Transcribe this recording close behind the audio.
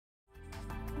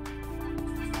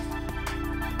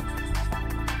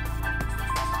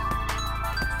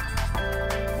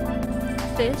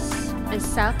This is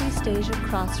Southeast Asia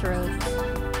Crossroads,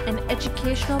 an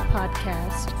educational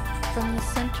podcast from the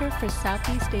Center for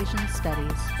Southeast Asian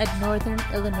Studies at Northern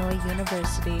Illinois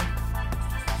University.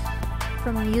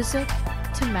 From music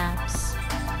to maps,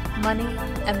 money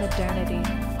and modernity,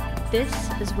 this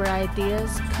is where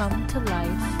ideas come to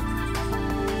life.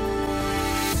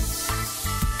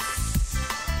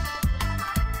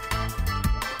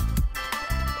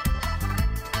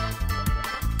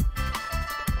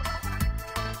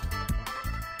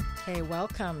 Hey,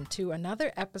 welcome to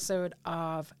another episode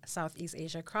of Southeast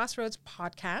Asia Crossroads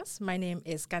podcast. My name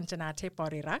is Kanjana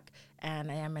Thepboriruk, and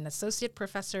I am an associate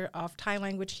professor of Thai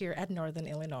language here at Northern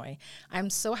Illinois. I'm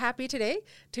so happy today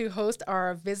to host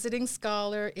our visiting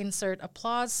scholar, insert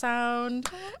applause sound.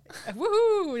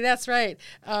 Woohoo! That's right.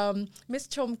 Miss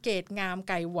Chomkate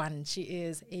Ngamkaiwan. She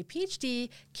is a PhD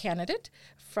candidate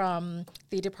from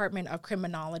the Department of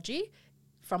Criminology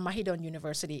from Mahidol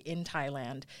University in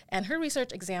Thailand. And her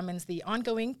research examines the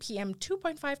ongoing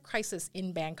PM2.5 crisis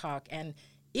in Bangkok. And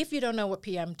if you don't know what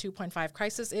PM2.5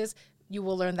 crisis is, you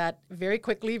will learn that very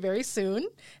quickly, very soon.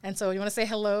 And so you want to say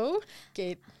hello,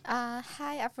 Kate?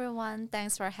 Hi, everyone.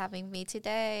 Thanks for having me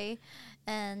today.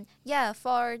 And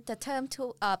for the term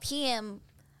PM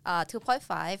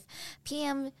 2.5,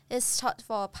 PM is short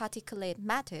for particulate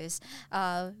matters,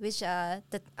 which are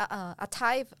a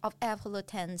type of air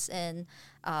pollutants in,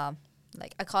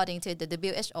 according to the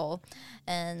WHO.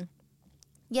 And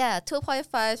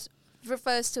 2.5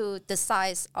 refers to the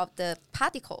size of the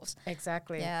particles.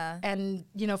 Exactly. Yeah. And,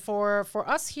 for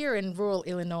us here in rural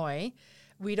Illinois,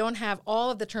 we don't have all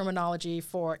of the terminology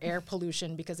for air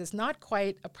pollution because it's not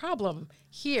quite a problem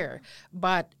here.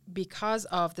 But because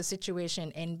of the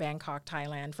situation in Bangkok,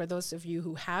 Thailand, for those of you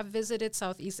who have visited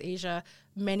Southeast Asia,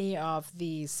 many of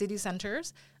the city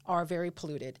centers are very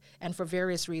polluted and for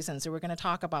various reasons. So we're going to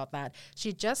talk about that.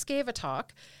 She just gave a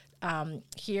talk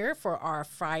here for our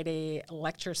Friday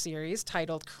lecture series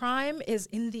titled Crime is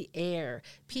in the Air,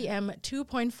 PM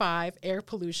 2.5, Air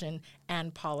Pollution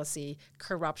and Policy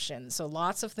Corruption. So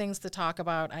lots of things to talk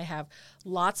about. I have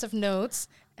lots of notes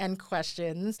and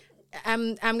questions.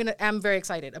 I'm very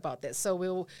excited about this.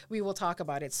 So we will talk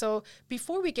about it. So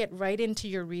before we get right into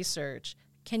your research,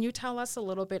 can you tell us a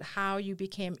little bit how you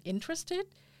became interested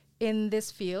in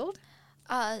this field?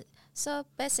 So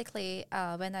basically,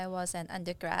 when I was an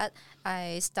undergrad,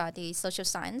 I studied social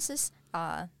sciences,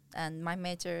 and my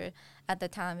major at the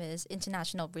time is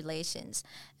international relations.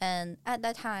 And at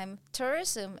that time,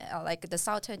 tourism, like the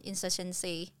southern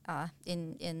insurgency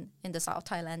in the South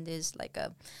Thailand, is like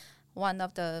one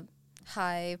of the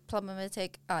high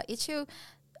problematic issue.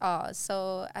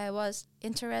 So I was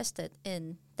interested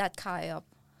in that kind of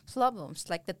problems,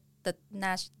 like the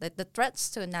threats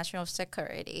to national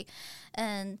security.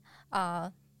 And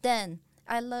then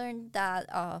I learned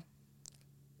that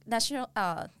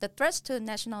the threats to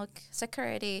national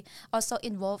security also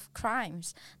involve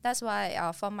crimes. That's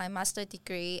why for my master's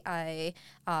degree, I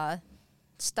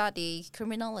study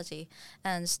criminology,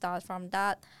 and start from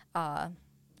that,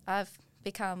 I've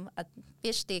become a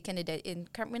PhD candidate in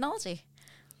criminology.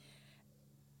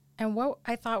 And what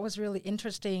I thought was really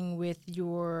interesting with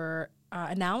your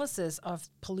analysis of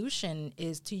pollution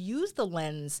is to use the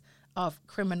lens of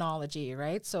criminology,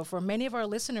 right? So for many of our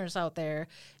listeners out there,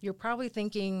 you're probably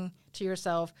thinking to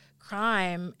yourself,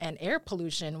 crime and air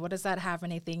pollution, what does that have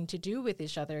anything to do with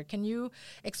each other? Can you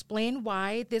explain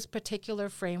why this particular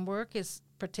framework is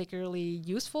particularly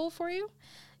useful for you?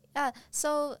 Yeah,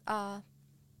 so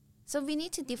we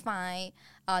need to define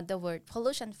the word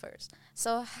pollution first.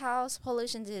 So how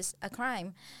pollution is a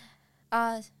crime?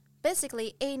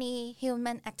 Basically, any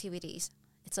human activities.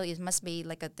 So it must be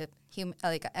like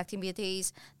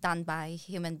activities done by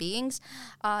human beings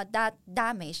that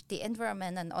damage the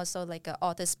environment and also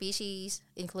other species,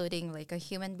 including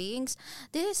human beings.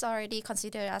 This is already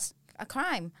considered as a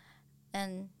crime,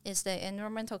 and it's the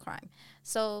environmental crime.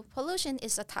 So pollution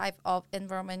is a type of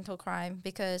environmental crime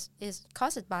because it's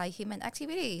caused by human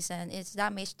activities and it's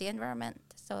damaged the environment.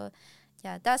 So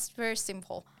that's very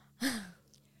simple.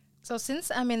 So since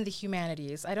I'm in the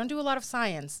humanities, I don't do a lot of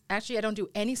science. Actually, I don't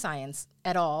do any science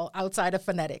at all outside of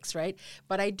phonetics, right?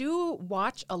 But I do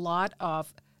watch a lot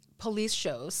of police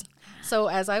shows. So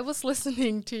as I was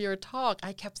listening to your talk,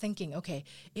 I kept thinking, okay,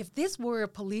 if this were a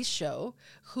police show,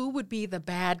 who would be the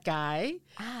bad guy,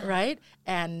 right?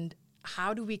 And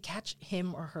how do we catch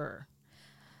him or her?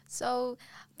 So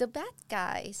the bad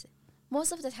guys,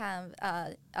 most of the time,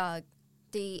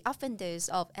 the offenders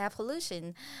of air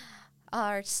pollution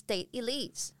are state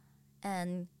elites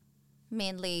and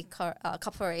mainly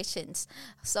corporations.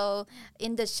 So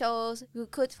in the shows, you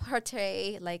could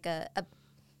portray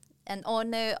an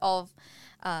owner of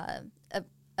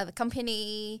a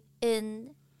company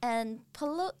in a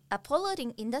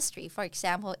polluting industry, for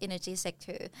example, energy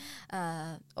sector,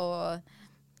 or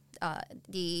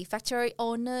the factory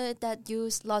owner that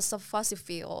use lots of fossil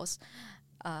fuels,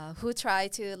 who try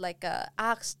to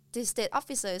ask the state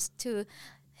officers to,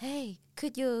 hey,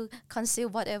 could you consider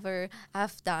whatever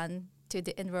I've done to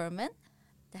the environment?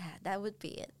 That would be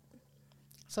it.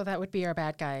 So that would be our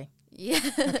bad guy. Yeah.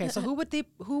 Okay, so who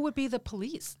would be the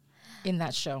police in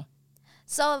that show?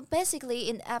 So basically,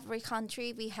 in every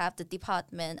country, we have the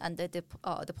department under the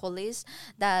police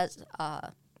that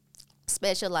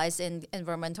specialize in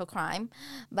environmental crime.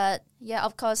 But yeah,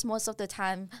 of course, most of the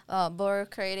time,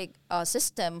 bureaucratic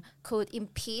system could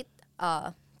impede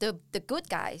the good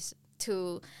guys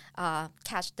to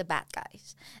catch the bad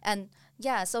guys. And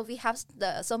yeah, so we have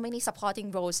so many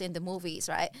supporting roles in the movies,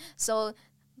 right? So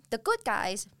the good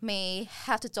guys may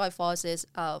have to join forces,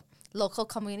 local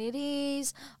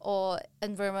communities or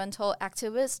environmental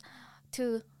activists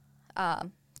to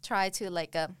try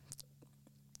to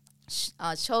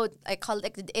show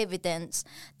collected evidence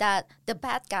that the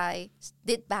bad guy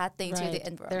did bad things to the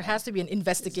environment. There has to be an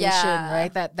investigation,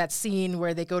 right? That scene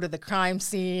where they go to the crime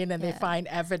scene and they find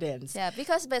evidence. Yeah,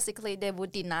 because basically they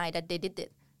would deny that they did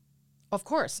it. Of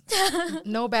course.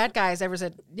 No bad guys ever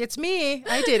said, it's me,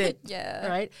 I did it. Yeah.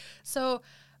 Right? So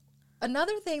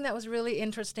another thing that was really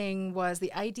interesting was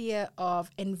the idea of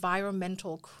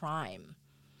environmental crime,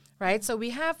 right? So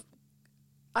we have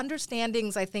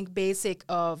understandings, I think, basic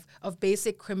of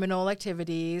basic criminal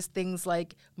activities, things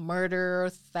like murder,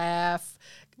 theft,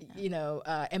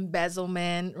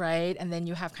 embezzlement, right? And then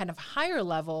you have kind of higher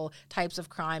level types of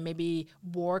crime, maybe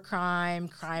war crime,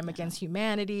 crime against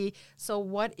humanity. So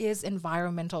what is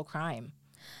environmental crime?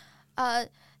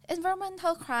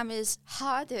 Environmental crime is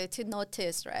harder to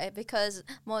notice, right? Because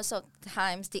most of the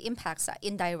times the impacts are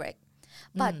indirect.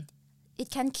 But it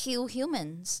can kill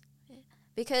humans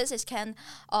because it can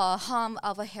harm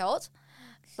our health.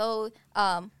 So,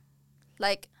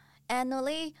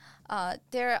 annually,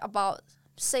 there are about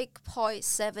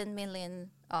 6.7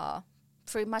 million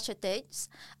premature deaths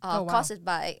caused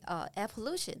by air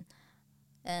pollution.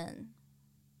 And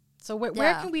so where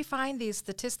can we find these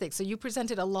statistics? So you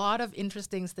presented a lot of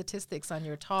interesting statistics on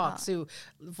your talk. So,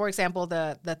 for example,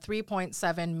 the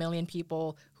 3.7 million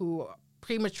people who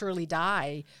prematurely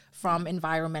die from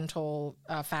environmental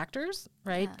factors,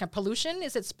 right? Pollution,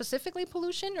 is it specifically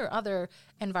pollution or other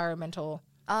environmental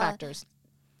factors?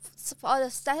 So for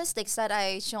the statistics that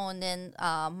I shown in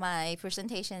my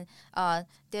presentation,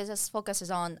 they just focuses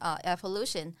on air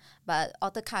pollution, but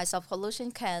other kinds of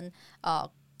pollution can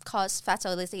cause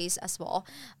fatalities as well.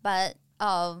 But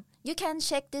you can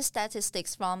check these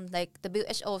statistics from the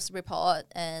WHO's report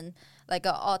and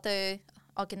other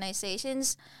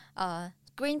organizations.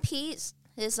 Greenpeace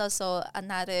is also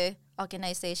another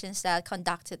organization that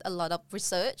conducted a lot of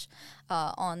research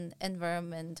on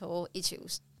environmental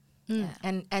issues.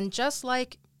 And just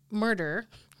like murder,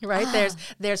 right?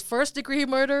 There's first degree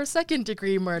murder, second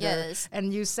degree murder. Yes.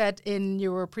 And you said in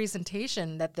your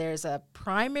presentation that there's a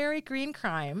primary green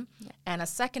crime and a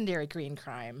secondary green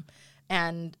crime.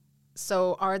 And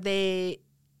so are they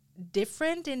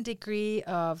different in degree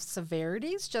of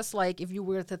severities, just like if you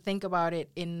were to think about it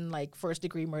in first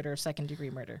degree murder, second degree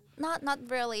murder? Not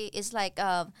really. It's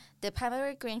the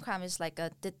primary green crime is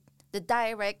the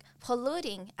direct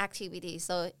polluting activity.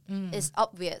 So it's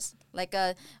obvious.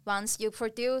 Once you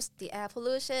produce the air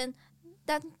pollution,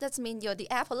 that means you're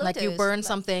the air polluters. Like you burn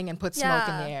something and put smoke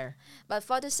in the air. But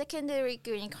for the secondary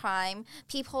green crime,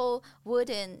 people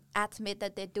wouldn't admit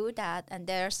that they do that, and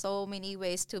there are so many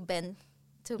ways to bend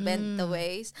the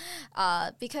ways,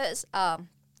 because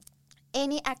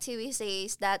any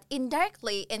activities that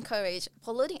indirectly encourage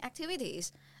polluting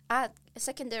activities are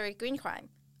secondary green crime.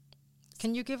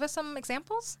 Can you give us some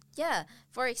examples? Yeah.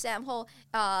 For example,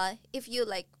 if you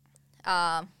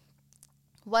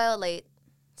violate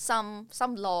some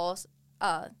laws,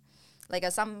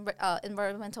 some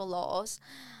environmental laws,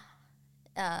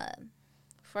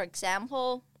 for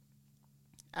example,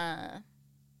 that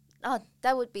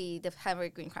would be the primary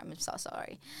green crime. I'm so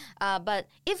sorry. But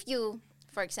if you,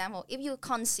 for example, if you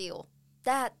conceal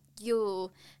that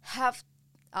you have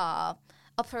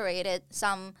operated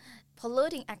some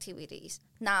polluting activities,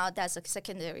 now that's a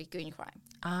secondary green crime.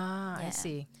 I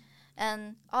see.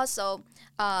 And also,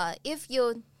 if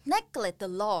you neglect the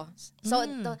laws, so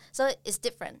it's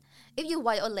different. If you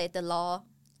violate the law,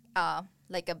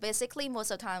 basically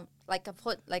most of the time,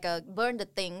 burn the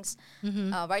things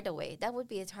right away, that would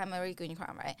be a primary green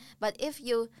crime, right? But if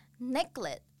you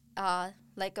neglect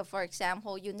for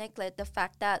example, you neglect the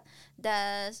fact that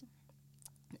there's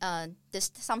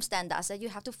some standards that you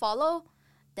have to follow,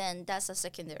 then that's a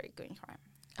secondary green crime.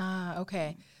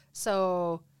 Okay.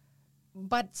 So,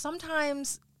 but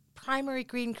sometimes primary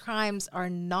green crimes are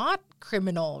not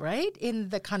criminal, right? In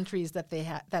the countries that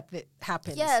that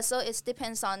happens. Yeah, so it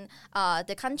depends on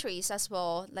the countries as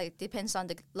well. Like depends on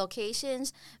the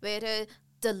locations, whether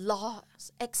the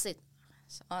laws exist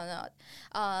or not.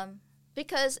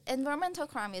 Because environmental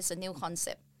crime is a new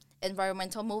concept.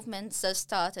 Environmental movements just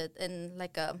started in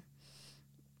the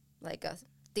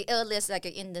earliest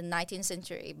in the 19th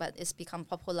century, but it's become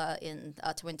popular in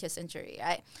 20th century,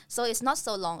 right? So it's not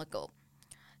so long ago.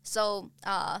 So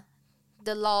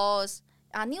the laws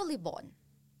are newly born.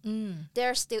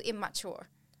 They're still immature.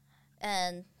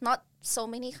 And not so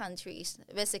many countries,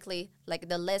 basically like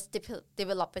the less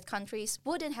developed countries,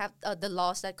 wouldn't have the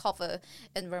laws that cover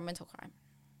environmental crime.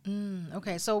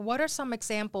 Okay, so what are some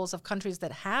examples of countries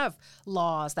that have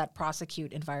laws that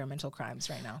prosecute environmental crimes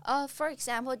right now? For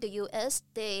example, the U.S.,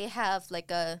 they have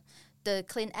the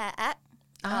Clean Air Act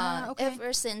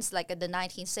ever since the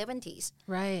 1970s.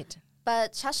 Right.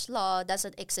 But such law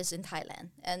doesn't exist in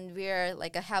Thailand, and we're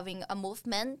having a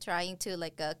movement trying to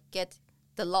get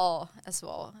the law as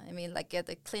well. I mean, get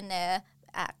the Clean Air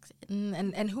Act.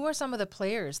 And who are some of the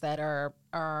players that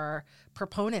are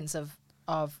proponents of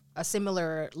a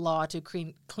similar law to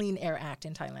Clean Air Act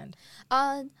in Thailand?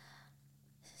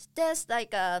 There's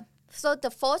so the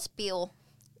fourth bill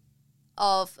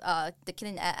of the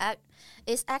Clean Air Act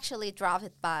is actually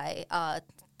drafted by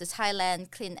the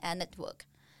Thailand Clean Air Network.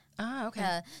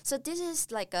 Okay. So this is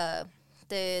the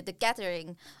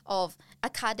gathering of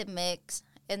academics,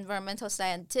 environmental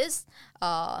scientists,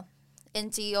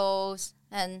 NGOs,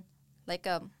 and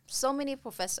so many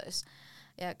professors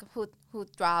who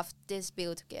draft this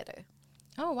bill together.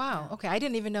 Oh, wow. Okay, I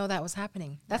didn't even know that was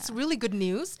happening. That's really good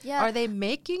news. Yeah. Are they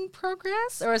making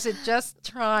progress, or is it just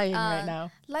trying right now?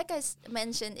 Like I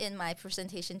mentioned in my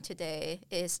presentation today,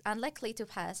 is unlikely to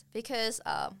pass because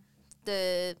of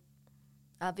the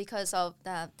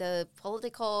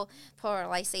political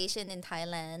polarization in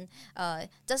Thailand.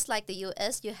 Just like the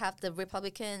U.S., you have the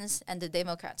Republicans and the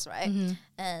Democrats, right? Mm-hmm.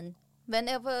 And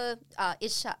whenever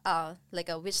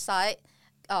which side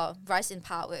rise in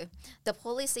power, the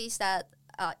policies that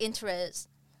interest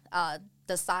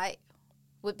the side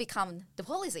would become the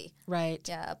policy. Right.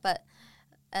 Yeah,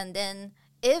 and then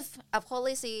if a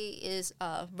policy is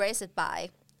raised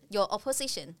by your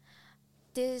opposition,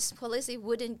 this policy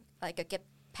wouldn't get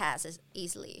passed as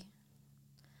easily.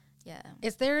 Yeah.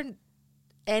 Is there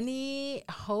any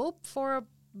hope for a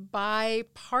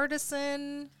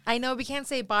bipartisan? I know we can't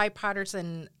say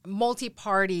bipartisan,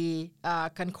 multi-party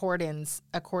accordance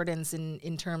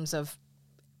in terms of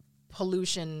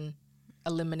pollution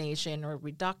elimination or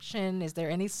reduction. Is there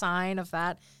any sign of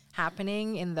that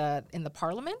happening in the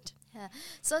parliament? Yeah.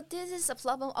 So this is a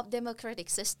problem of democratic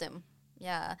system.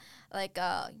 Yeah,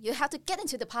 you have to get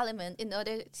into the parliament in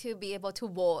order to be able to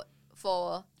vote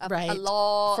for a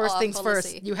law. First things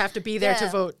policy. first, you have to be there to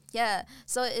vote. Yeah,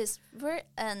 so it's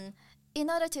and in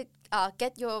order to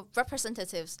get your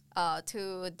representatives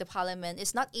to the parliament,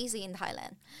 it's not easy in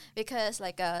Thailand because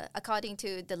according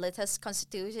to the latest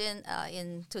constitution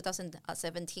in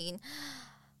 2017,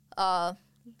 out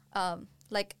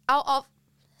of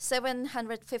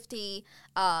 750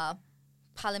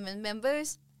 parliament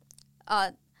members,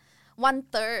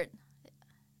 1/3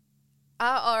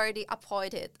 are already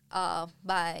appointed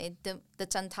by the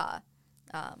Janta,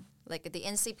 the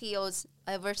NCPOs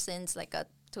ever since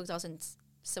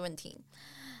 2017,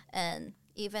 and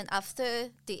even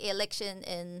after the election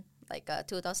in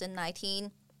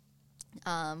 2019.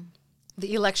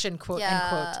 The election, quote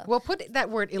unquote. We'll put that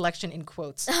word election in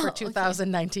quotes for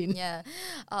 2019. Yeah.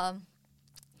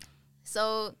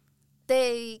 So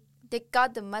they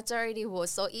got the majority vote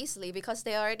so easily because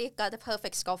they already got a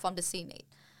perfect score from the Senate.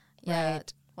 Yeah,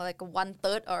 Right. Well,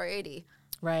 1/3 already.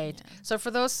 Right. Yeah. So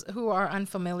for those who are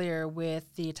unfamiliar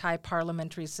with the Thai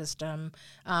parliamentary system,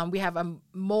 we have a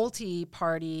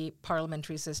multi-party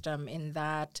parliamentary system in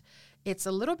that it's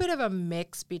a little bit of a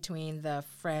mix between the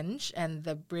French and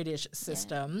the British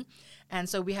system. Yeah. And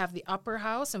so we have the upper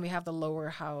house and we have the lower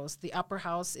house. The upper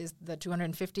house is the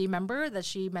 250 member that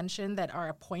she mentioned that are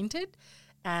appointed.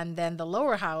 And then the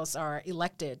lower house are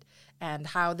elected. And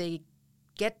how they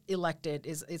get elected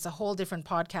is a whole different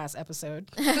podcast episode.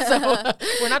 So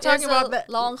we're not talking about that.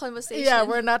 Long conversation. Yeah,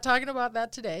 we're not talking about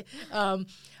that today.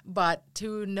 But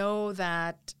to know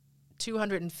that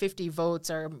 250 votes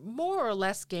are more or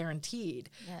less guaranteed,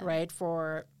 right,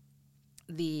 for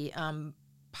the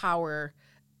power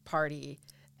party.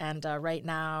 And right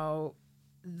now,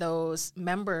 those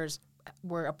members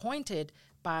were appointed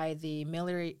by the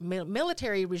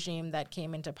military regime that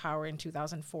came into power in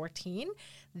 2014,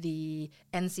 the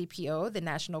NCPO, the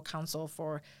National Council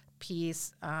for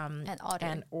Peace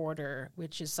and Order,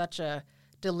 which is such a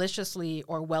deliciously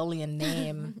Orwellian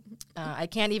name. I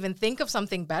can't even think of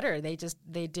something better. They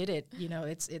did it. You know,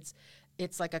 it's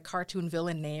like a cartoon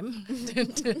villain name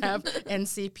to have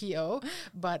NCPO,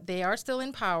 but they are still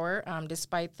in power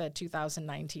despite the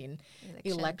 2019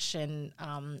 election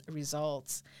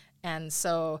results. And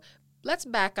so let's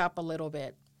back up a little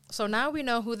bit. So now we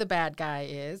know who the bad guy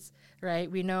is, right?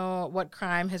 We know what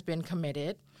crime has been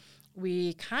committed.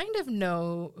 We kind of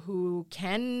know who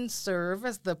can serve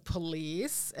as the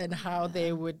police and how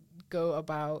they would go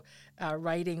about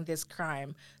righting this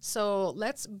crime. So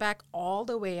let's back all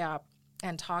the way up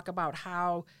and talk about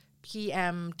how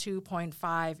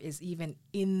PM2.5 is even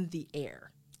in the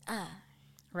air,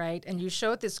 right? And you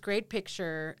showed this great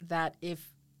picture that if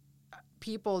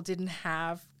people didn't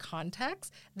have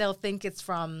context, they'll think it's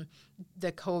from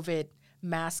the COVID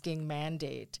masking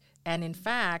mandate. And in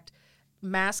fact,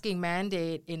 masking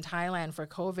mandate in Thailand for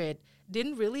COVID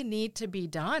didn't really need to be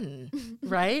done,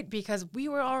 right? Because we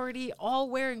were already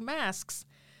all wearing masks.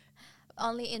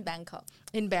 Only in Bangkok.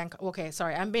 In Bangkok. Okay,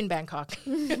 sorry, I'm in Bangkok.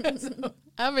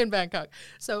 I'm in Bangkok.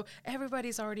 So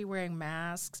everybody's already wearing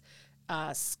masks.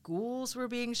 Schools were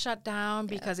being shut down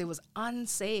because it was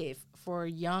unsafe for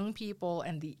young people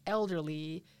and the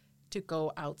elderly to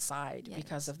go outside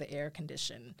because of the air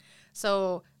condition.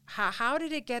 So how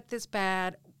did it get this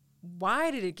bad? Why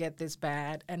did it get this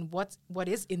bad? And what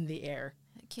is in the air?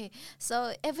 Okay,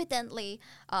 so evidently,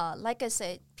 like I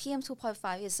said,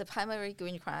 PM2.5 is a primary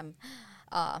green crime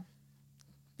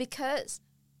because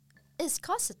it's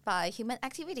caused by human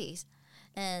activities.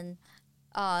 And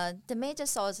the major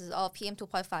sources of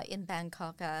PM2.5 in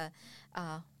Bangkok are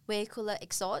vehicular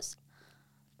exhaust,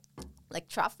 like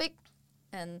traffic,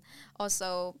 and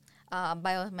also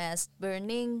biomass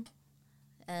burning,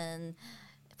 and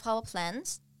power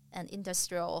plants, and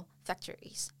industrial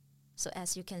factories. So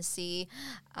as you can see,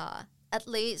 at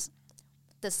least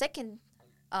the second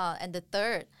and the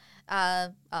third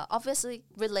obviously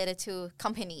related to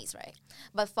companies, right?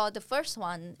 But for the first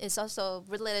one, it's also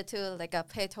related to like a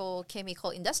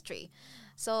petrochemical industry.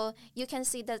 So you can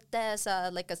see that there's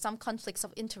some conflicts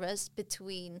of interest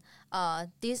between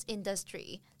this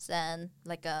industry and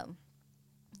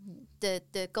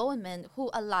the government who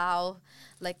allow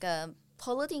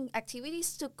polluting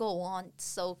activities to go on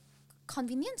so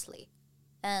conveniently.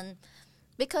 And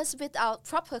because without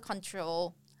proper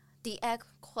control, the air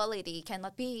quality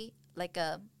cannot be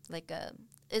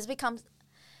it becomes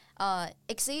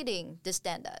exceeding the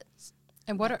standards.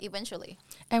 And what are eventually?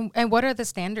 And what are the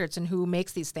standards, and who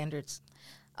makes these standards?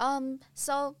 There's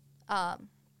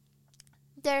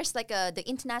the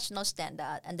international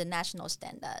standard and the national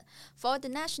standard. For the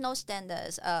national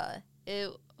standards,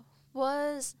 it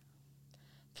was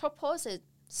proposed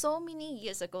so many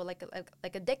years ago,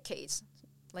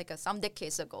 some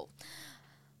decades ago.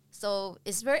 So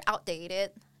it's very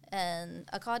outdated, and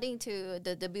according to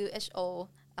the WHO,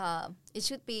 it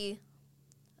should be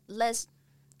less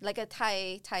like a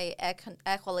Thai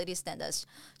air quality standards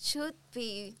should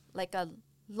be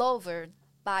lower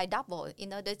by double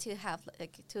in order to have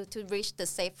to reach the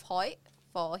safe point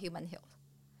for human health.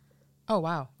 Oh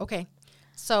wow, okay.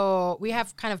 So we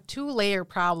have kind of two-layer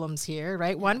problems here,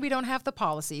 right? Yeah. One, we don't have the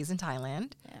policies in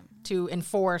Thailand to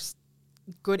enforce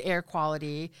good air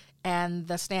quality, and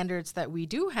the standards that we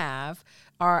do have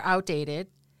are outdated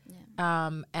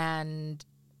and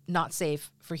not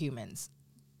safe for humans.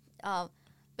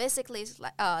 Basically,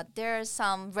 there are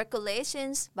some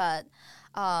regulations, but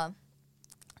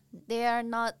they are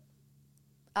not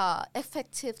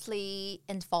effectively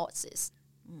enforced.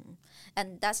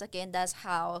 And that's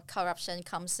how corruption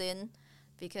comes in,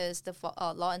 because the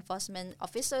law enforcement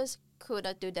officers could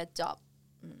not do that job.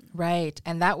 Right.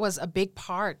 And that was a big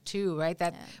part too, right?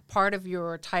 That part of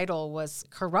your title was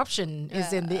corruption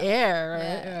is in the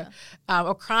air, right?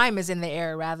 Or crime is in the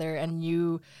air, rather. And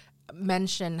you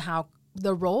mentioned how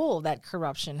the role that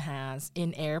corruption has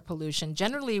in air pollution.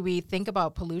 Generally, we think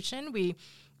about pollution. We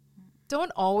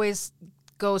don't always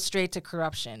go straight to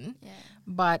corruption. Yeah.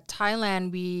 But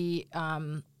Thailand, we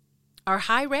are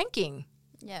high-ranking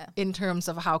in terms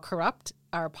of how corrupt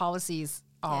our policies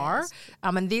are. Yes.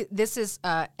 And this is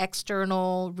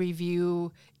external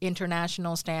review,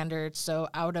 international standards. So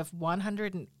out of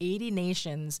 180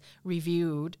 nations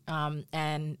reviewed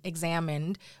and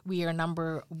examined, we are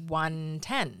number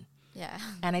 110. Yeah.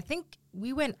 And I think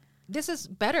this is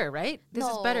better, right? This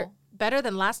is better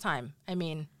than last time. I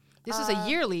mean, This is a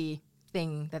yearly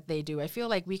thing that they do. I feel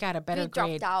like we got a better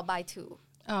grade. We dropped out by 2.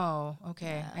 Oh,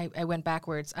 okay. Yeah. I went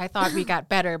backwards. I thought we got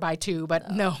better by 2,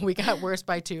 but no, we got worse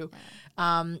by 2.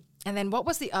 Yeah. And then what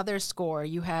was the other score?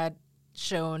 You had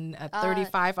shown a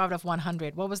 35 out of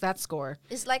 100. What was that score?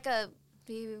 It's like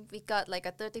we got like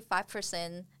a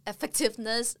 35%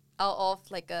 effectiveness out of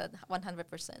like a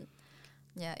 100%.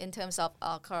 Yeah, in terms of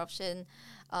corruption,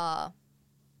 of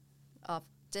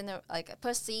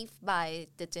perceived by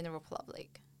the general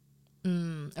public.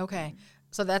 Okay.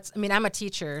 So that's, I mean, I'm a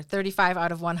teacher, 35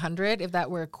 out of 100. If that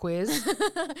were a quiz,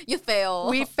 you fail.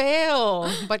 We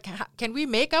fail. But can we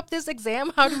make up this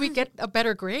exam? How do we get a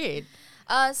better grade?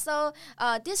 So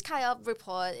this kind of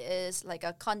report is like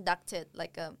conducted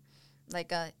like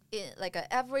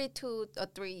every 2 or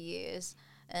 3 years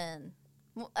and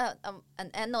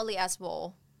annually as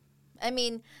well. I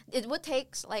mean, it would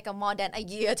take like more than a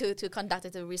year to conduct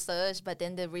the research, but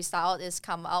then the result is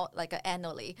come out like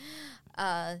annually.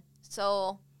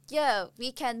 So yeah,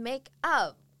 we can make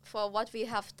up for what we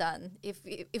have done if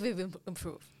we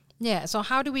improve. Yeah. So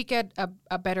how do we get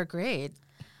a better grade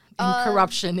in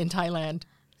corruption in Thailand?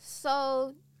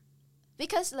 So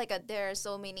because like there are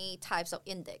so many types of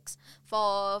index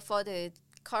for the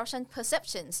corruption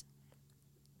perceptions,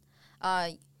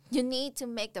 you need to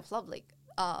make the public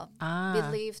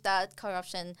believe that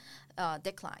corruption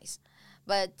declines.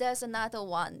 But there's another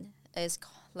one is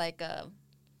like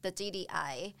the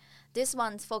GDI. This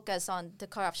one focuses on the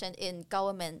corruption in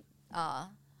government,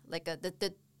 like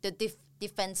the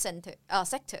defense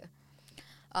sector.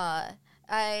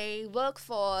 I work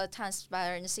for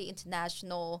Transparency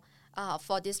International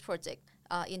for this project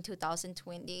in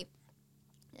 2020,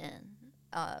 and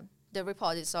the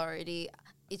report is already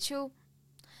issued.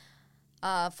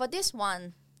 For this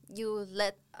one, you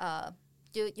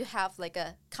have like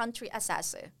a country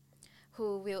assessor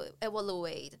who will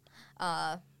evaluate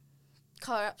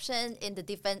corruption in the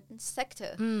defense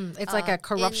sector. It's like a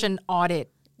corruption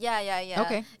audit. Yeah.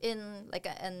 Okay. In like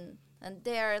and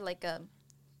there are like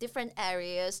different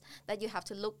areas that you have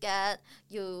to look at.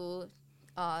 You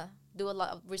do a lot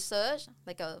of research,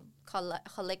 like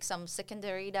collect some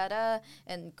secondary data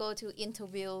and go to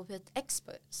interview with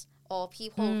experts or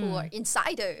people who are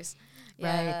insiders,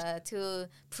 to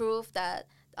prove that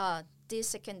this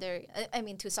secondary,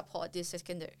 to support this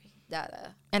secondary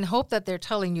data. And hope that they're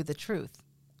telling you the truth,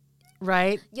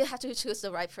 right? You have to choose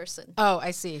the right person. Oh,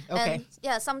 I see. Okay. And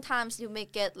yeah, sometimes you may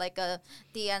get like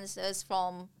the answers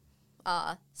from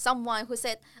someone who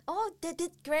said, oh, they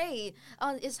did great,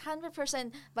 it's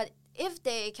 100%, but if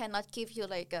they cannot give you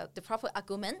like the proper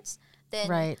arguments,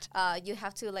 then you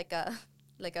have to like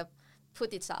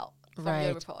put it out from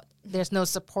your report. There's no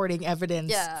supporting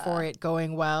evidence for it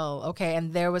going well. Okay,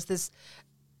 and there was this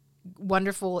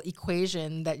wonderful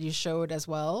equation that you showed as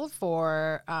well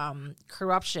for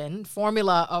corruption,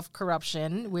 formula of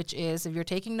corruption, which is, if you're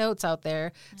taking notes out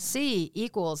there, C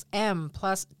equals M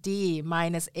plus D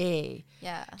minus A.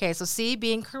 Yeah. Okay, so C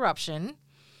being corruption,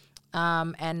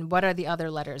 and what are the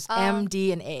other letters? M,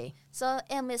 D, and A. So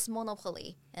M is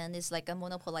monopoly, and it's like a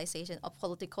monopolization of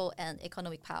political and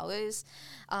economic powers.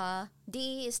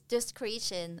 D is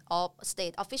discretion of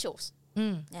state officials.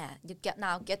 Yeah, you get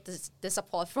the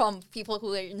support from people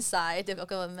who are inside the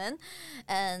government.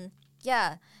 And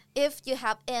yeah, if you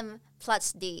have M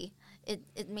plus D,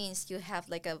 it means you have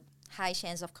like a high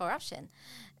chance of corruption.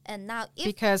 And now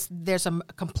because there's a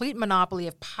complete monopoly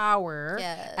of power,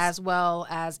 as well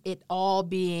as it all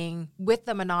being, with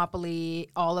the monopoly,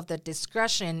 all of the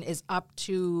discretion is up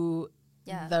to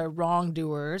the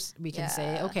wrongdoers, we can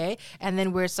say. Okay, and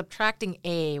then we're subtracting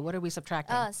A. What are we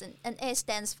subtracting? And A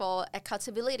stands for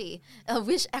accountability,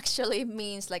 which actually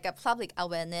means like a public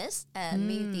awareness and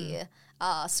media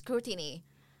scrutiny.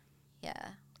 Yeah,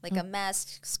 like a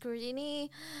mass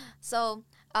scrutiny. So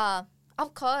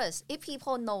of course, if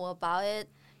people know about it,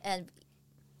 and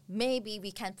maybe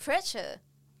we can pressure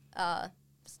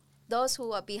those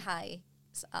who are behind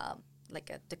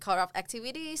the corrupt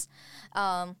activities,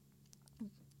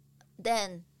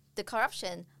 then the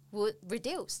corruption would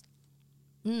reduce.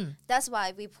 That's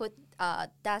why we put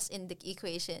that in the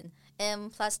equation, M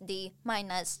plus D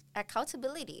minus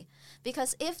accountability.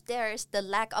 Because if there's the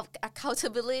lack of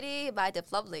accountability by the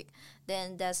public,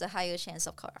 then there's a higher chance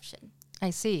of corruption. I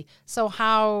see. So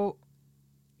how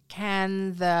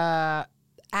can the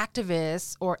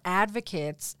activists or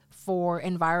advocates for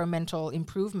environmental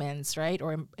improvements, right,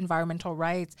 or environmental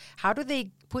rights, how do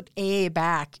they put A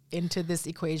back into this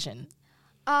equation?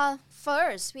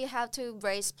 First, we have to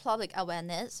raise public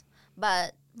awareness.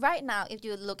 But right now, if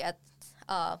you look at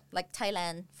like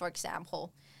Thailand, for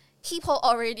example, people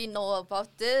already know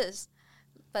about this.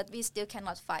 but we still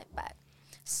cannot fight back.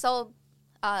 So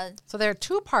So there are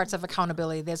two parts of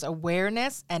accountability. There's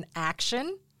awareness and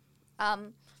action.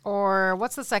 um, Or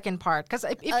what's the second part? Because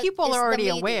if people it's are the already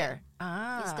media. aware.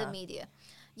 It's the media.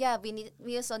 Yeah,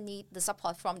 we also need the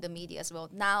support from the media as well.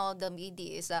 Now the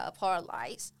media is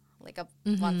polarized, like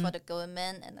one for the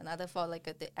government and another for like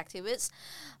the activists.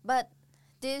 But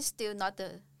this is still not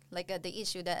the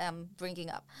issue that I'm bringing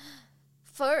up.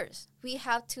 First, we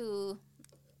have to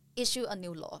issue a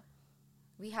new law.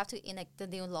 We have to enact the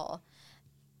new law,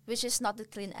 which is not the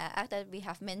Clean Air Act that we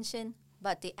have mentioned,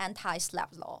 but the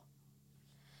anti-SLAPP law.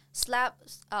 SLAPP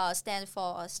stands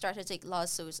for Strategic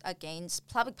Lawsuits Against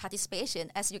Public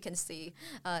Participation. As you can see,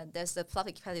 there's the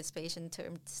public participation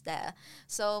terms there.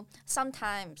 So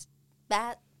sometimes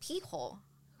bad people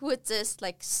would just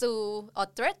like sue or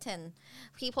threaten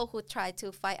people who try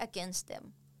to fight against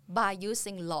them by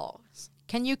using laws.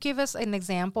 Can you give us an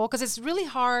example? Because it's really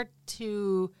hard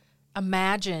to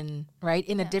imagine, right,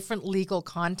 in a different legal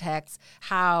context,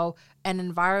 how an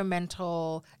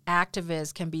environmental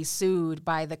activist can be sued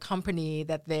by the company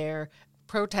that they're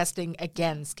protesting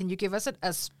against. Can you give us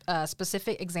a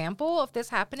specific example of this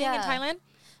happening in Thailand?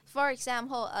 For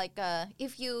example, like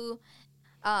if you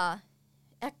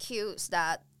accuse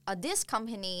that this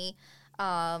company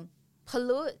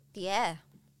pollute the air,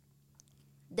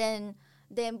 then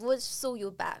they would sue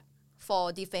you back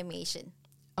for defamation.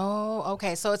 Oh,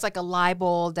 okay. So it's like a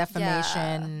libel,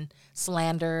 defamation,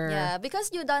 slander. Yeah,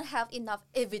 because you don't have enough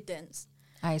evidence.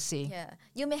 I see. Yeah,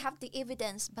 you may have the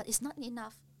evidence, but it's not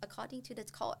enough according to the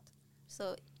court.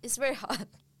 So it's very hard.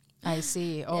 I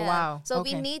see. Oh, Yeah. wow. So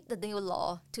okay. we need the new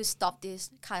law to stop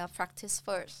this kind of practice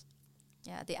first.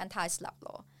 Yeah, the anti-SLAPP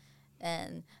law.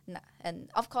 And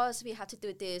of course, we have to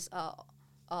do this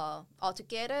all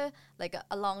together, like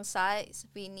alongside.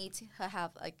 We need to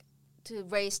have like to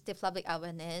raise the public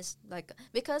awareness, like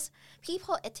because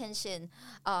people attention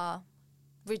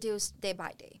reduce day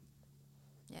by day.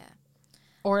 Yeah.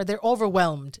 Or they're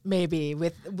overwhelmed maybe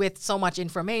with so much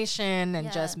information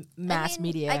and just mass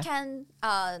media.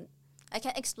 I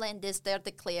can explain this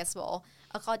theoretically as well.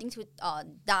 According to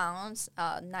Downs,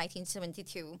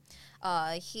 1972,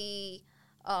 he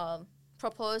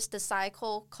proposed the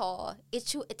cycle called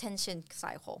issue attention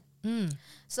cycle.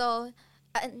 So,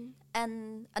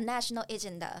 and a national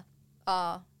agenda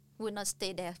would not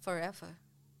stay there forever.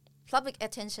 Public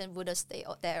attention would not stay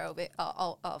there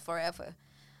forever.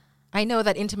 I know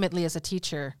that intimately as a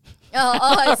teacher.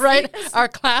 I see. Right? Our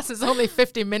class is only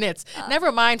 50 minutes.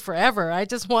 Never mind forever. I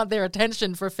just want their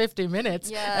attention for 50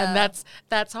 minutes. Yeah. And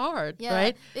that's hard,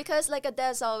 right? Because like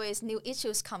there's always new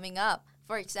issues coming up.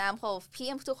 For example,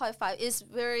 PM2.5 is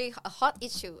very a hot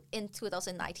issue in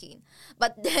 2019.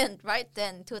 But then,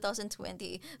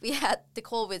 2020, we had the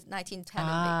COVID-19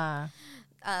 pandemic.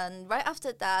 And right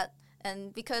after that,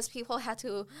 and because people had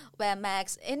to wear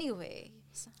masks anyway.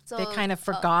 So They kind of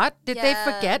forgot. Did they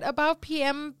forget about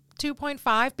PM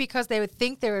 2.5 because they would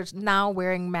think they're now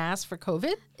wearing masks for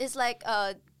COVID? It's like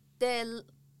they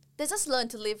just learn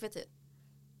to live with it.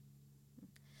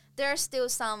 There are still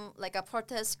some like a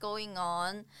protest going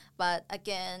on, but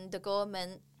again, the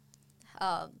government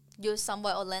use some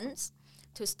violence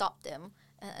to stop them,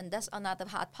 and that's another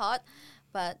hard part.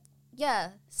 But yeah,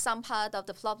 some part of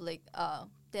the public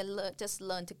they just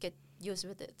learn to get used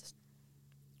with it.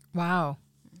 Wow.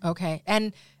 Okay.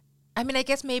 And I mean, I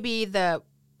guess maybe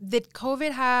did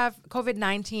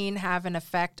COVID-19 have an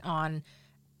effect on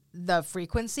the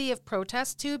frequency of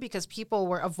protests too? Because people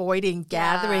were avoiding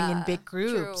gathering in big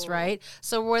groups, true. right?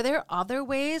 So were there other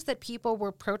ways that people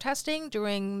were protesting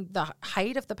during the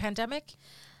height of the pandemic?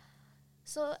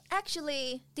 So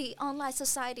actually, the online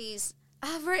societies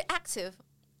are very active.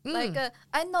 Like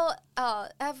I know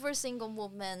every single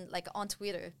movement like on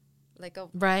Twitter.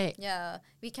 Right. Yeah,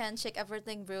 we can check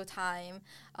everything real time,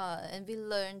 and we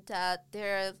learned that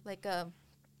there are like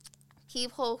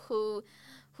people who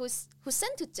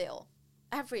sent to jail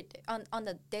every day on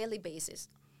a daily basis.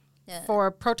 Yeah. For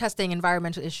protesting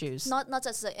environmental issues. Not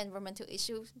just the environmental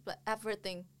issues, but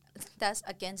everything that's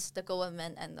against the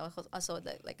government and also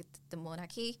the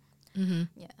monarchy. Mm-hmm.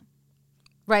 Yeah.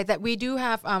 Right, that we do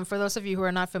have, for those of you who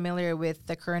are not familiar with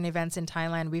the current events in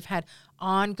Thailand, we've had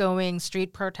ongoing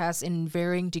street protests in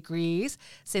varying degrees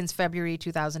since February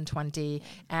 2020,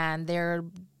 and they're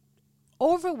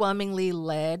overwhelmingly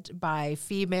led by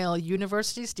female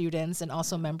university students and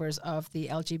also members of the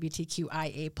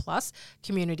LGBTQIA plus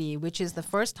community, which is the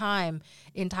first time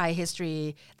in Thai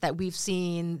history that we've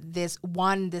seen this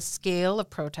scale of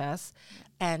protests,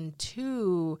 and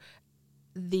two,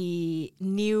 the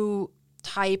new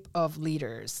type of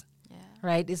leaders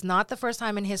right? It's not the first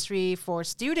time in history for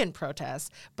student protests,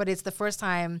 but it's the first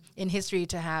time in history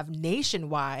to have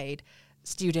nationwide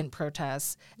student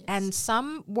protests. Yes. And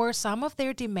some of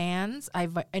their demands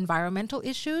environmental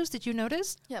issues. Did you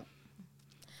notice? Yep.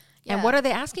 And what are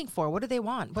they asking for? What do they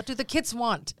want? What do the kids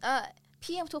want?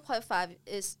 PM2.5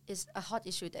 is a hot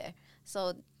issue there.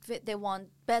 So they want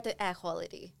better air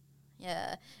quality.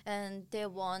 Yeah. And they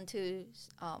want to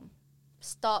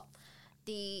stop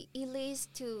the elites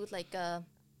to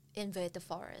invade the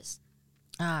forest.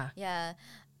 Yeah.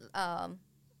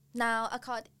 Now,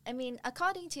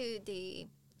 according to the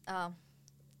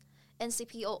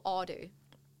NCPO order,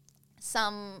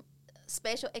 some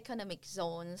special economic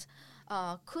zones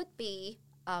could be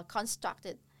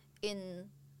constructed in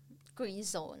green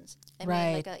zones. In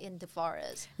the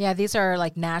forest. Yeah, these are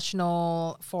like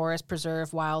national forest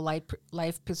preserve, wildlife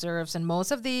preserves, and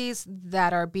most of these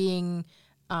that are being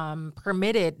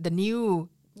permitted, the new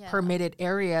permitted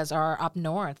areas are up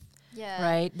north. Yeah.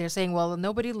 Right? They're saying, well,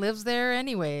 nobody lives there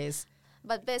anyways.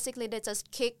 But basically, they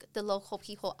just kick the local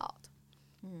people out.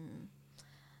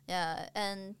 Yeah,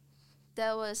 and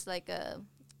there was a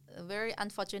very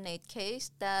unfortunate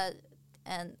case that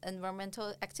an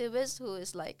environmental activist who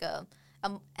is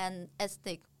an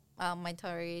ethnic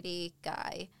minority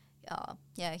guy,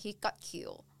 he got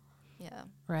killed. Yeah,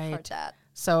 right. For that.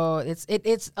 So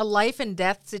it's a life and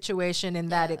death situation in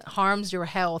that it harms your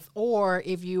health, or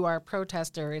if you are a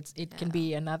protester, it can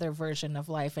be another version of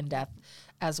life and death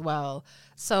as well.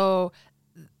 So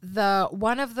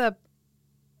one of the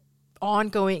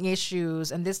ongoing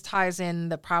issues, and this ties in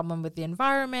the problem with the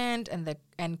environment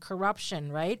and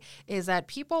corruption, right, is that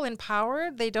people in power,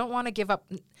 they don't want to give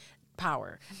up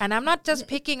power. And I'm not just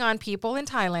picking on people in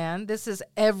Thailand. This is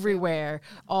everywhere,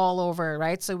 all over,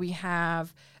 right? So we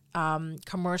have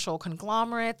commercial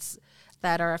conglomerates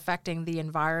that are affecting the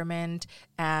environment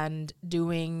and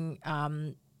doing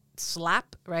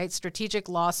SLAP, right? Strategic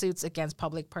lawsuits against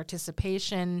public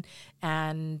participation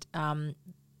and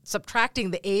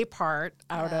subtracting the A part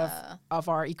out of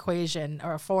our equation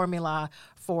or formula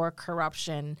for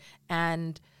corruption.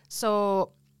 And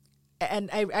so,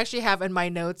 and I actually have in my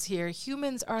notes here,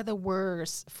 humans are the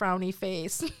worst, frowny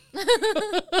face,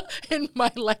 in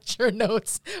my lecture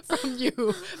notes from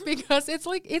you, because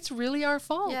it's really our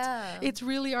fault. Yeah. It's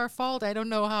really our fault. I don't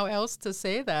know how else to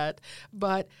say that.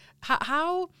 But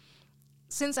how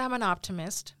since I'm an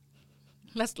optimist,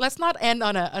 let's not end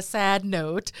on a sad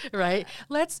note, right?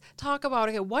 Let's talk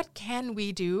about what can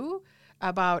we do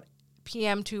about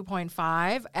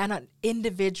PM2.5 at an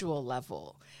individual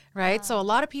level, right? So a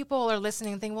lot of people are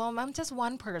listening and think, well, I'm just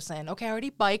one person. Okay, I already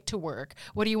bike to work.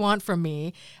 What do you want from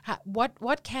me?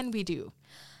 What can we do?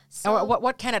 Or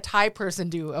what can a Thai person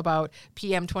do about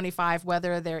PM2.5,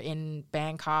 whether they're in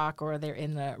Bangkok or they're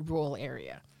in a rural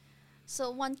area?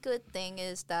 So one good thing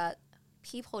is that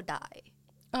people die.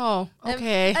 Oh,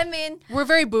 okay. We're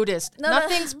very Buddhist.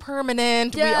 Nothing's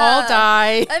permanent. We all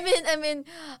die.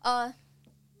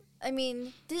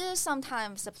 This is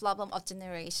sometimes a problem of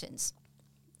generations.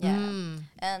 Yeah.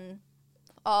 And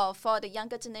for the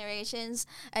younger generations,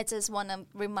 I just want to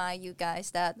remind you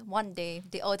guys that one day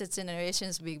the older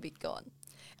generations will be gone.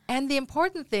 And the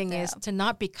important thing is to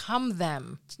not become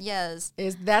them. Yes.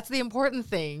 That's the important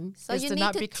thing, so is to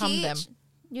not become them.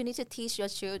 You need to teach your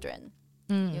children.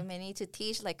 You may need to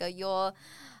teach your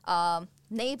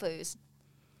neighbors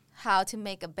how to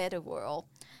make a better world.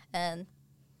 And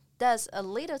that's a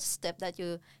little step that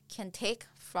you can take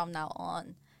from now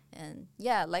on. And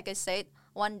like I said,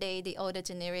 one day the older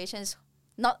generations,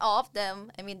 not all of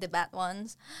them, the bad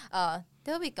ones,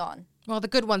 they'll be gone. Well, the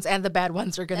good ones and the bad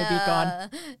ones are going to be gone.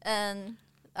 And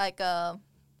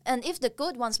and if the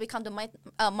good ones become the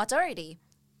majority,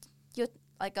 you'll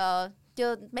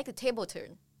make the table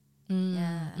turn.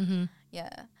 And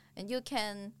you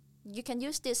can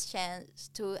use this chance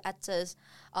to adjust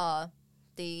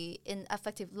the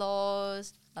ineffective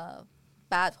laws,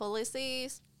 bad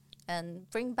policies, and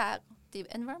bring back the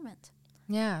environment.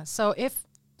 Yeah. So if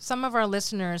some of our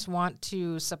listeners want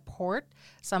to support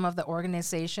some of the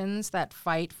organizations that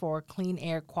fight for clean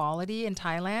air quality in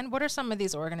Thailand, what are some of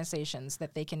these organizations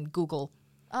that they can Google?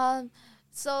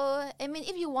 So,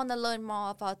 if you want to learn more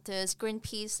about this,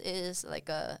 Greenpeace is a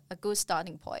good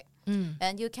starting point.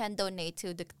 And you can donate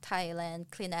to the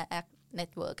Thailand Clean Air Act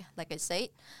Network, like I said.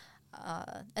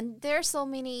 And there are so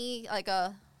many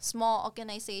small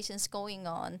organizations going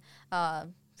on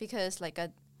because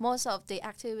most of the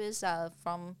activists are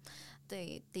from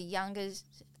the younger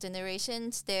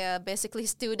generations. They're basically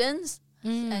students,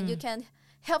 and you can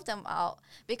help them out,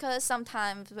 because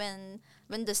sometimes when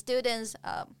the students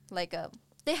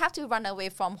they have to run away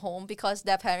from home because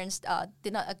their parents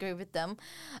did not agree with them,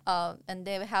 and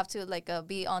they have to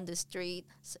be on the street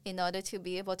in order to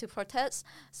be able to protest.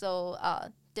 So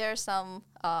there are some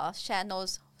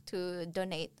channels to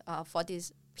donate for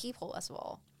these people as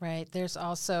well. Right. There's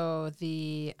also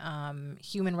the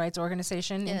human rights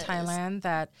organization in Thailand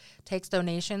that takes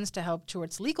donations to help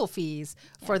towards legal fees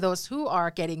for those who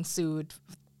are getting sued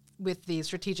with the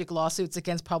strategic lawsuits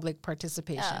against public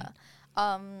participation.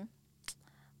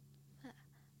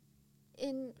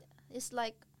 It's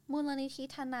like มูลนิธิ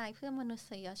ทนายเพื่อมนุษ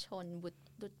ยชน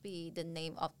would be the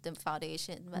name of the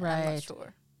foundation, but I'm not sure.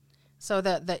 So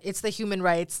it's the Human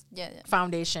Rights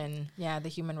Foundation. Yeah, the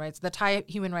Human Rights, the Thai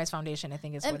Human Rights Foundation, I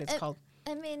think is what it's called.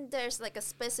 I mean, there's like a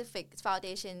specific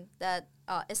foundation that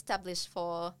established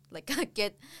for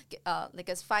get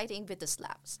fighting with the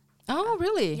slaps. Oh,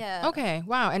 really? Yeah. Okay.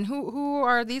 Wow. And who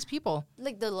are these people?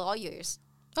 Like the lawyers.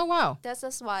 Oh, wow.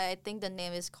 That's why I think the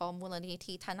name is called มูลนิ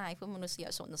ธิทนายเพื่อมนุษย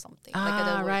ชน or something.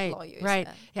 Right. Lawyers. Right.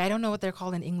 Yeah, I don't know what they're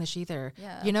called in English either.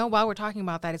 Yeah. You know, while we're talking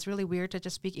about that, it's really weird to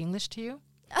just speak English to you.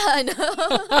 I know.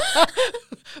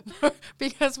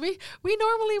 Because we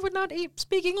normally would not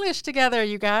speak English together,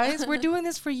 you guys. We're doing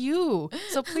this for you.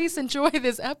 So please enjoy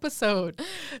this episode.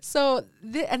 So,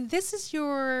 and this is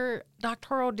your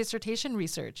doctoral dissertation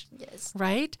research. Yes.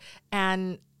 Right?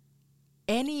 And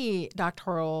any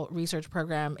doctoral research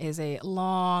program is a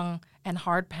long and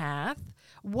hard path.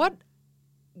 What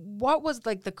was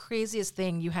like the craziest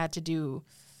thing you had to do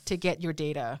to get your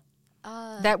data?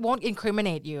 That won't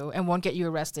incriminate you and won't get you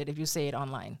arrested if you say it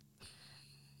online.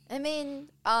 I mean,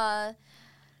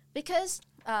 because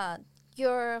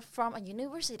you're from a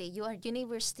university, you are a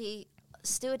university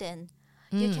student,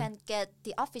 you can get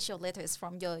the official letters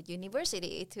from your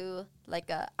university to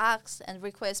ask and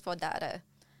request for data.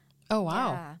 Oh,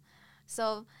 wow. Yeah.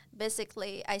 So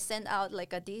basically, I send out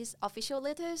these official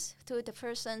letters to the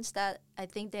persons that I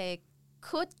think they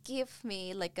could give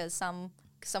me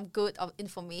some good of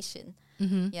information.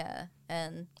 Yeah.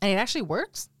 And it actually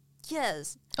works?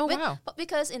 Yes. Oh, wow. But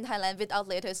because in Thailand, without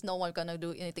letters, no one gonna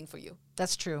do anything for you.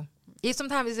 That's true.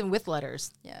 Sometimes even with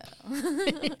letters. Yeah.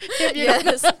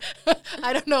 Yes.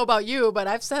 I don't know about you, but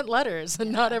I've sent letters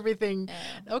and not everything.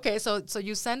 Yeah. Okay, so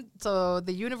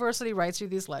the university writes you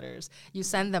these letters. You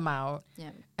send them out.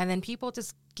 Yeah. And then people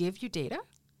just give you data?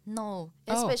 No,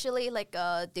 especially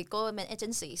the government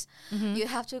agencies. You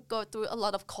have to go through a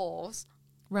lot of calls.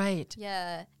 Right.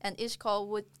 Yeah, and each call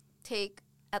would take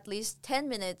at least 10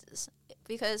 minutes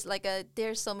because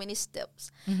there's so many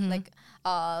steps.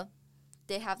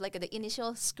 They have the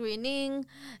initial screening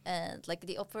and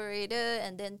the operator,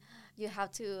 and then you have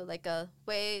to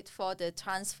wait for the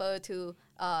transfer to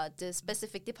the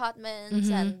specific departments,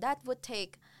 and that would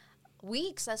take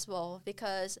weeks as well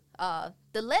because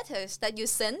the letters that you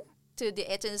send to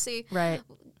the agency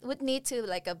would need to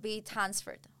be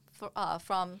transferred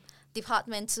from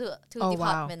department to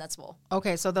department as well.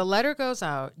 Okay, so the letter goes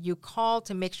out. You call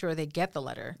to make sure they get the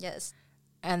letter. Yes.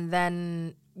 And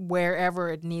then wherever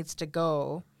it needs to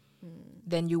go,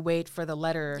 then you wait for the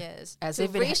letter as to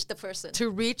if reach the person. To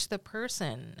reach the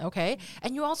person, okay?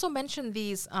 And you also mentioned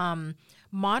these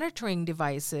monitoring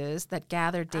devices that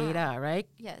gather data, right?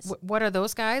 Yes. What are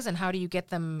those guys, and how do you get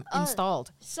them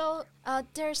installed? So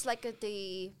there's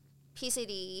the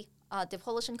PCD, the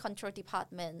Pollution Control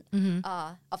Department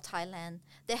of Thailand.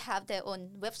 They have their own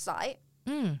website.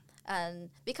 And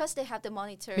because they have the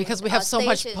monitoring because we have so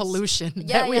much pollution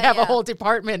that we have a whole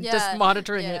department just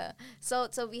monitoring it. So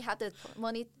we have the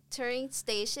monitoring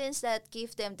stations that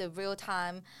give them the real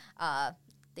time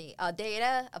the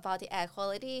data about the air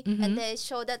quality, and they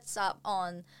show that up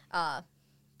on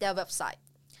their website.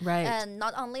 Right. And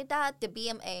not only that, the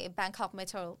BMA, Bangkok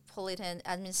Metropolitan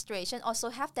Administration, also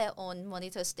have their own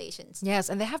monitor stations. Yes,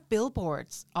 and they have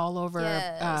billboards all over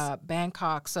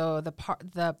Bangkok. So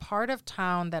the part of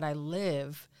town that I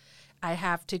live, I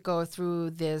have to go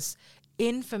through this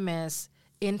infamous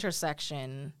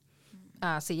intersection,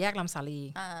 สี่แยกลำสาลี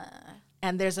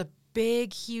and there's a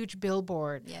big, huge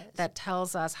billboard that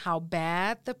tells us how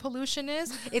bad the pollution is.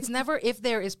 It's never if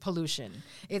there is pollution.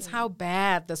 It's how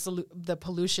bad the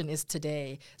pollution is today.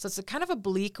 So it's a kind of a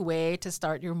bleak way to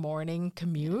start your morning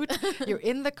commute. You're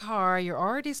in the car, you're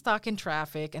already stuck in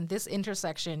traffic, and this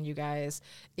intersection, you guys,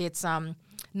 it's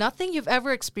nothing you've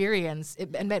ever experienced.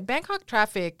 And Bangkok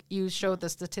traffic, you showed the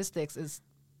statistics, is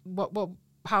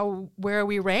where are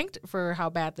we ranked for how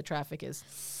bad the traffic is?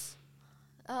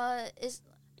 I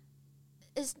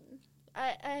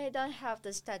don't have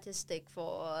the statistic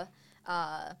for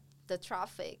the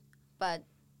traffic, but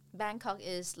Bangkok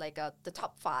is the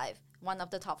top 5, one of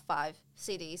the top 5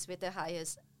 cities with the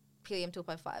highest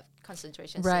PM2.5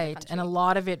 concentrations. Right, and a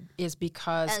lot of it is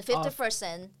because and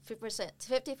 50%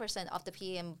 of the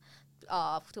PM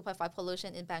 2.5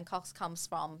 pollution in Bangkok comes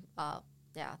from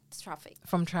traffic.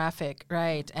 From traffic,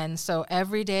 right. And so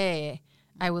every day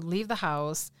I would leave the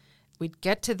house, we'd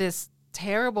get to this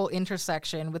terrible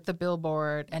intersection with the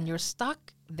billboard, and you're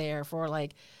stuck there for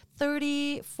like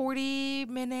 30, 40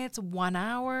 minutes, 1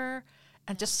 hour,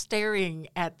 and just staring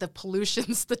at the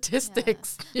pollution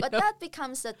statistics. But that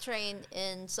becomes a trend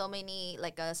in so many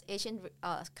Asian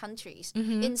countries.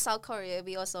 Mm-hmm. In South Korea,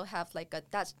 we also have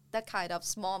that kind of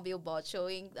small billboard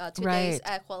showing today's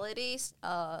air qualities.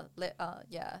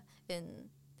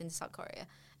 In South Korea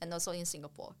and also in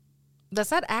Singapore. Does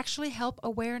that actually help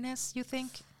awareness, you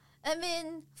think? I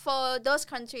mean, for those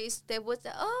countries, they would say,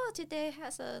 "Oh, today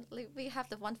we have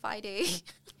the 1 fine day."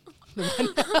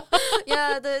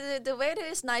 Yeah, the weather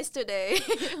is nice today.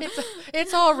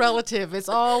 It's all relative. It's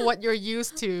all what you're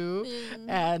used to,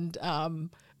 and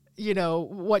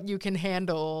what you can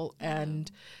handle,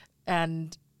 and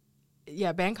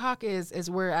Bangkok is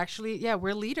we're actually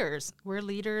we're leaders. We're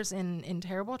leaders in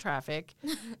terrible traffic,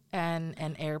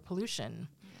 and air pollution.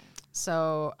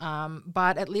 So,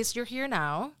 but at least you're here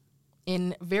now,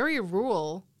 in very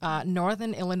rural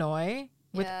northern Illinois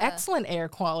with excellent air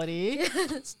quality.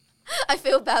 Yes. I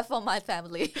feel bad for my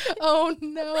family. Oh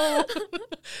no!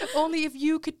 Only if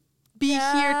you could be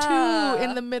here too,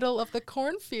 in the middle of the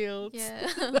cornfields.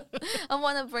 Yeah, I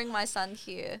want to bring my son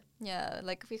here. Yeah,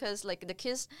 because the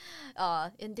kids,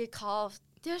 in the car,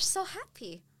 they're so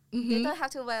happy. Mm-hmm. They don't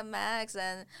have to wear masks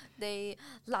and they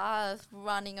laugh,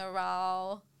 running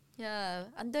around. Yeah,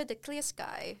 under the clear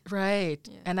sky. Right,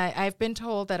 and I've been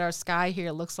told that our sky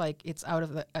here looks like it's out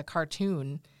of a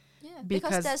cartoon. Yeah,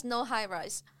 because there's no high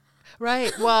rise.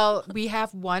 Right. Well, we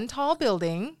have one tall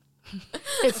building.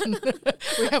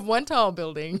 We have one tall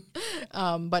building,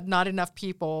 but not enough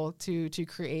people to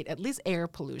create at least air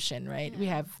pollution, right? Yeah. We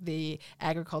have the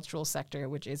agricultural sector,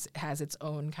 which has its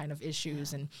own kind of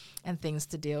issues and things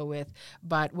to deal with.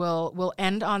 But we'll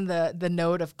end on the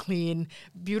note of clean,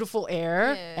 beautiful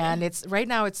air. Yeah. And right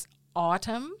now it's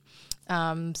autumn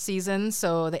season,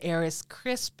 so the air is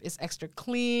crisp, it's extra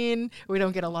clean. We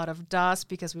don't get a lot of dust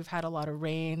because we've had a lot of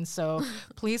rain. So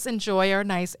please enjoy our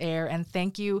nice air, and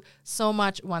thank you so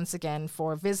much once again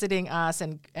for visiting us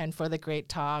and for the great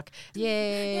talk.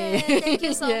 Yay! Thank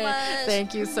you so much.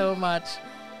 Thank you so much.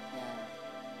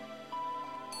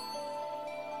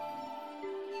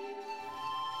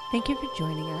 Thank you for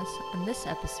joining us on this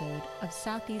episode of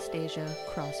Southeast Asia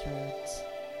Crossroads.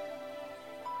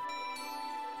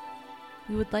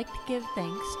 We would like to give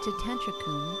thanks to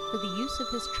Tantrakum for the use of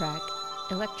his track,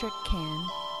 Electric Can,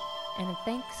 and a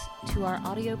thanks to our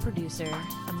audio producer,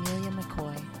 Amelia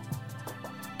McCoy.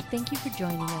 Thank you for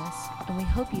joining us, and we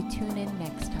hope you tune in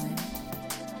next time.